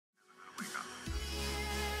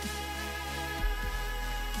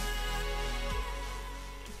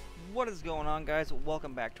What is going on, guys?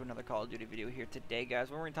 Welcome back to another Call of Duty video here today, guys.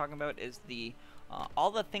 What we're talking about is the all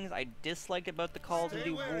the things I disliked about the Call of Duty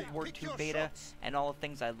World War II beta and all the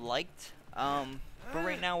things I liked. But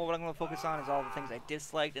right now what I'm going to focus on is all the things I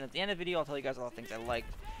disliked, and at the end of the video I'll tell you guys all the things I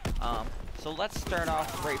liked. So let's start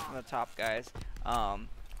off right from the top, guys.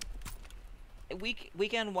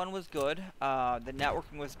 Weekend 1 was good. The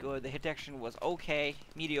networking was good. The hit detection was okay,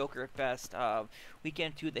 mediocre at best.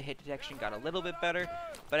 Weekend 2, the hit detection got a little bit better,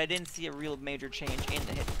 but I didn't see a real major change in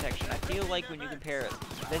the hit detection. I feel like when you compare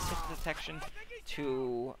this hit detection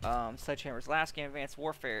to Sledgehammer's last game, Advanced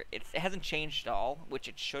Warfare, it hasn't changed at all, which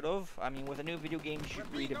it should have. I mean, with a new video game, you should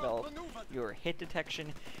redevelop your hit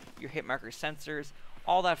detection, your hit marker sensors,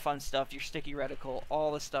 all that fun stuff, your sticky reticle,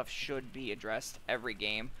 all the stuff should be addressed every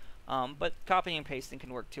game. But copying and pasting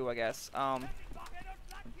can work too, I guess. I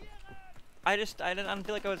don't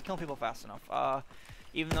feel like I was killing people fast enough.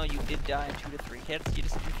 Even though you did die in 2 to 3 hits, you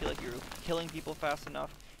just didn't feel like you were killing people fast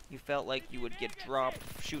enough. You felt like you would get dropped,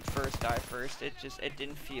 shoot first, die first. It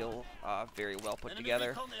didn't feel very well put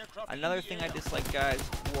together. Another thing I disliked, guys,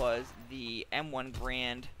 was the M1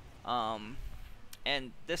 Grand.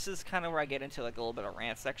 And this is kind of where I get into like a little bit of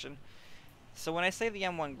rant section. So when I say the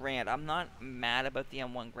M1 Grand, I'm not mad about the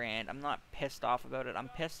M1 Grand. I'm not pissed off about it. I'm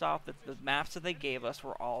pissed off that the maps that they gave us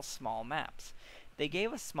were all small maps. They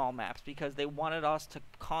gave us small maps because they wanted us to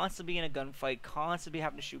constantly be in a gunfight, constantly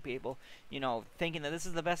having to shoot people, you know, thinking that this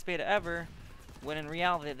is the best beta ever, when in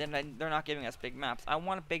reality they're not giving us big maps. I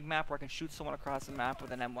want a big map where I can shoot someone across the map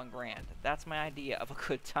with an M1 Grand. That's my idea of a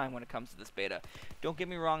good time when it comes to this beta. Don't get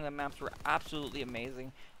me wrong, the maps were absolutely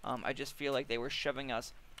amazing. I just feel like they were shoving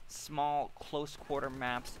us small, close quarter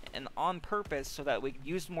maps, and on purpose so that we could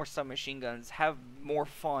use more submachine guns, have more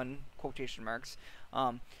fun, quotation marks,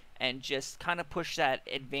 and just kind of push that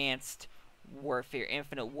advanced warfare,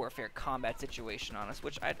 infinite warfare combat situation on us,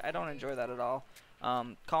 which I don't enjoy that at all.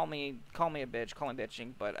 Call me a bitch, call me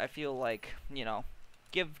bitching, but I feel like, you know,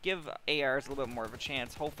 give ARs a little bit more of a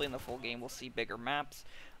chance. Hopefully in the full game we'll see bigger maps.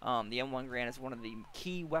 The M1 Grand is one of the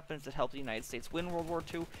key weapons that helped the United States win World War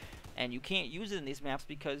II. And you can't use it in these maps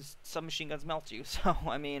because submachine guns melt you. So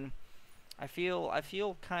I mean, I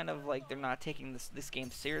feel kind of like they're not taking this game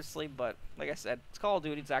seriously. But like I said, it's Call of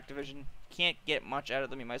Duty, it's Activision. Can't get much out of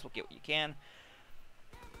them. You might as well get what you can.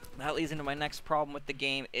 That leads into my next problem with the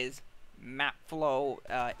game is map flow.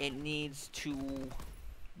 It needs to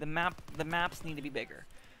the maps need to be bigger.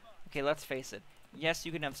 Okay, let's face it. Yes,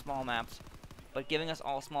 you can have small maps, but giving us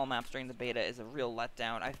all small maps during the beta is a real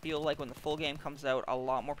letdown. I feel like when the full game comes out, a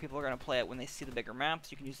lot more people are going to play it when they see the bigger maps.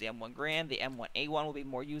 You can use the M1 Grand, the M1A1 will be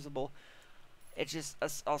more usable. It's just,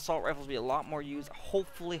 assault rifles will be a lot more used.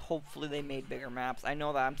 Hopefully they made bigger maps. I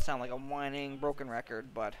know that I sound like a whining, broken record,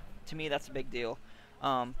 but to me that's a big deal.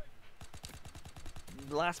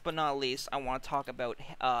 Last but not least, I want to talk about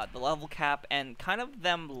the level cap and kind of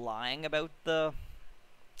them lying about the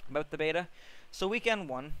beta. So weekend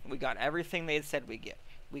 1, we got everything they had said we'd get.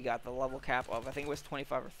 We got the level cap of, I think it was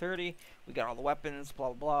 25 or 30. We got all the weapons,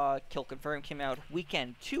 blah, blah, blah. Kill confirmed came out.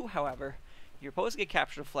 Weekend 2, however, you're supposed to get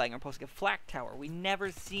captured flag and you're supposed to get flak tower. We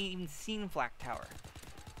never seen flak tower.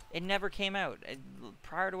 It never came out.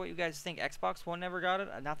 Prior to what you guys think, Xbox One never got it.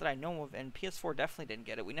 Not that I know of, and PS4 definitely didn't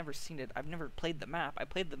get it. We never seen it. I've never played the map. I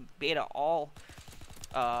played the beta all,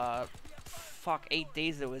 8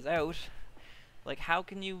 days it was out. Like, how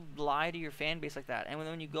can you lie to your fan base like that? And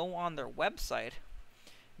when you go on their website,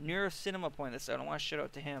 NeuroCinema pointed this out, I want to shout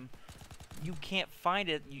out to him. You can't find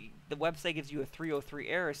it. The website gives you a 303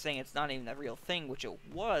 error saying it's not even a real thing, which it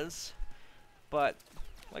was. But,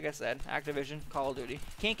 like I said, Activision, Call of Duty,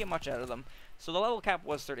 can't get much out of them. So the level cap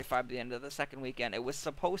was 35 at the end of the second weekend. It was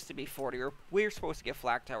supposed to be 40, or we were supposed to get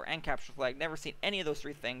Flak Tower and Capture Flag. Never seen any of those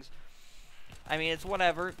 3 things. I mean, it's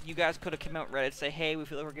whatever. You guys could have come out and Reddit say, hey, we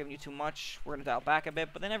feel like we're giving you too much. We're going to dial back a bit.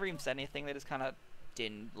 But they never even said anything. They just kind of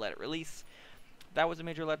didn't let it release. That was a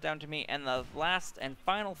major letdown to me. And the last and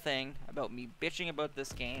final thing about me bitching about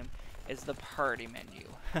this game is the party menu.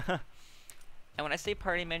 And when I say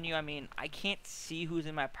party menu, I mean I can't see who's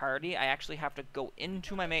in my party. I actually have to go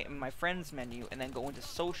into my friends menu and then go into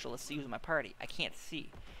social to see who's in my party. I can't see.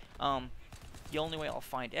 The only way I'll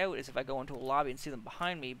find out is if I go into a lobby and see them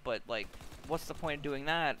behind me, but, like, what's the point of doing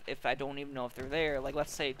that if I don't even know if they're there? Like,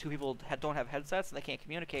 let's say 2 people don't have headsets and they can't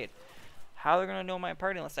communicate. How are they going to know my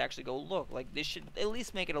party unless I actually go look? Like, they should at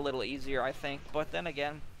least make it a little easier, I think. But then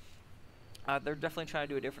again, they're definitely trying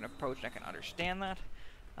to do a different approach, and I can understand that.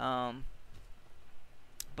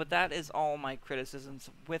 But that is all my criticisms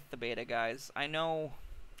with the beta, guys. I know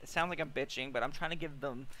it sounds like I'm bitching, but I'm trying to give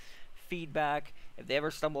them feedback. If they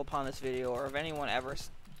ever stumble upon this video, or if anyone ever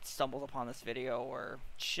stumbles upon this video or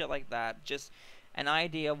shit like that. Just an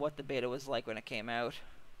idea of what the beta was like when it came out.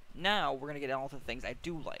 Now we're gonna get all the things I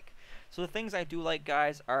do like. So the things I do like,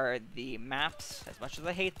 guys, are the maps. As much as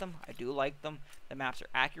I hate them, I do like them. The maps are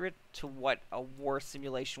accurate to what a war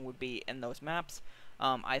simulation would be in those maps.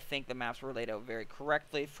 I think the maps were laid out very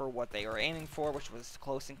correctly for what they were aiming for, which was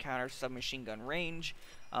close encounter submachine gun range.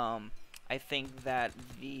 I think that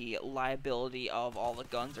the liability of all the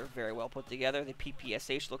guns are very well put together. The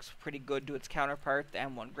PPSH looks pretty good to its counterpart. The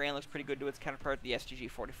M1 Garand looks pretty good to its counterpart. The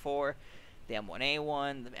STG-44, the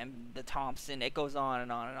M1A1, the Thompson, it goes on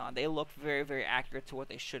and on and on. They look very, very accurate to what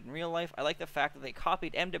they should in real life. I like the fact that they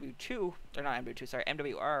copied MW2, or not MW2, sorry,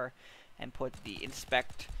 MWR, and put the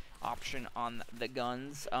inspect option on the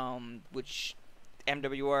guns, which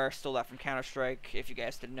MWR stole that from Counter-Strike. If you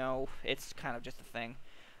guys didn't know, it's kind of just a thing.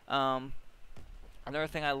 Another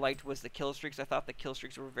thing I liked was the kill streaks. I thought the kill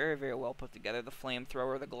streaks were very, very well put together. The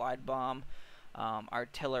flamethrower, the glide bomb,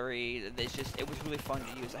 artillery. It was really fun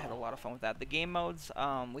to use. I had a lot of fun with that. The game modes,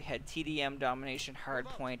 we had TDM, domination,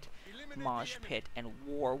 hardpoint, mosh pit, and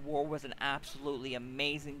war. War was an absolutely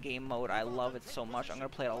amazing game mode. I love it so much. I'm gonna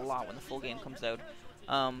play it a lot when the full game comes out.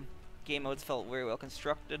 Game modes felt very well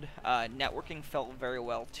constructed. Networking felt very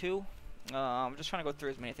well too. I'm just trying to go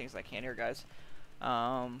through as many things as I can here, guys.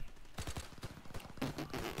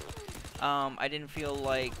 I didn't feel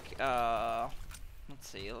like, let's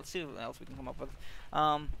see what else we can come up with.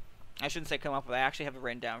 I shouldn't say come up with, I actually have it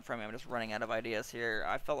written down from me, I'm just running out of ideas here.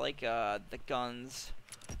 I felt like, the guns,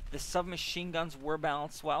 the submachine guns were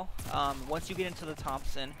balanced well. Once you get into the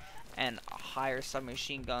Thompson and higher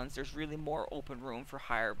submachine guns, there's really more open room for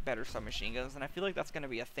better submachine guns, and I feel like that's going to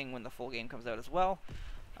be a thing when the full game comes out as well.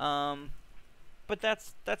 But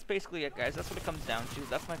that's basically it, guys. That's what it comes down to.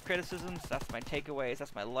 That's my criticisms, that's my takeaways,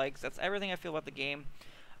 that's my likes, that's everything I feel about the game.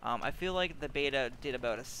 I feel like the beta did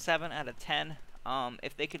about a 7 out of 10.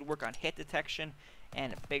 If they could work on hit detection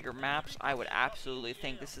and bigger maps, I would absolutely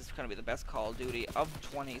think this is going to be the best Call of Duty of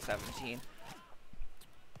 2017.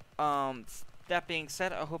 That being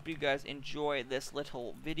said, I hope you guys enjoy this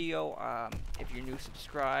little video. If you're new,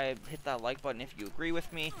 subscribe, hit that like button if you agree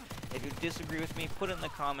with me. If you disagree with me, put it in the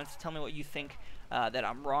comments. Tell me what you think that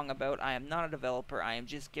I'm wrong about. I am not a developer. I am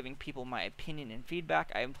just giving people my opinion and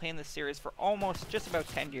feedback. I have been playing this series for almost just about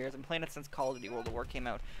 10 years. I'm playing it since Call of Duty World at War came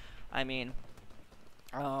out. I mean,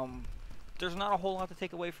 there's not a whole lot to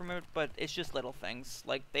take away from it, but it's just little things.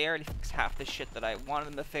 Like, they already fixed half the shit that I wanted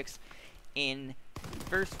them to fix in the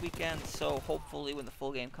first weekend, so hopefully when the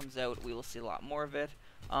full game comes out, we will see a lot more of it.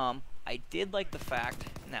 I did like the fact,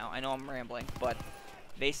 now I know I'm rambling, but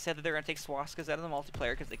they said that they're going to take swastikas out of the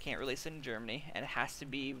multiplayer because they can't release it in Germany, and it has to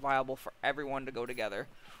be viable for everyone to go together,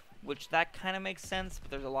 which that kind of makes sense, but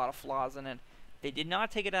there's a lot of flaws in it. They did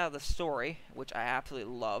not take it out of the story, which I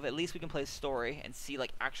absolutely love. At least we can play story and see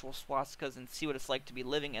like actual swastikas and see what it's like to be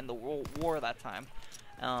living in the World War that time.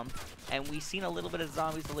 And we've seen a little bit of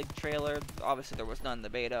Zombies the League trailer. Obviously there was none in the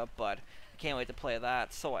beta, but I can't wait to play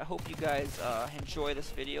that. So I hope you guys enjoy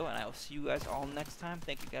this video, and I will see you guys all next time.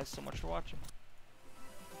 Thank you guys so much for watching.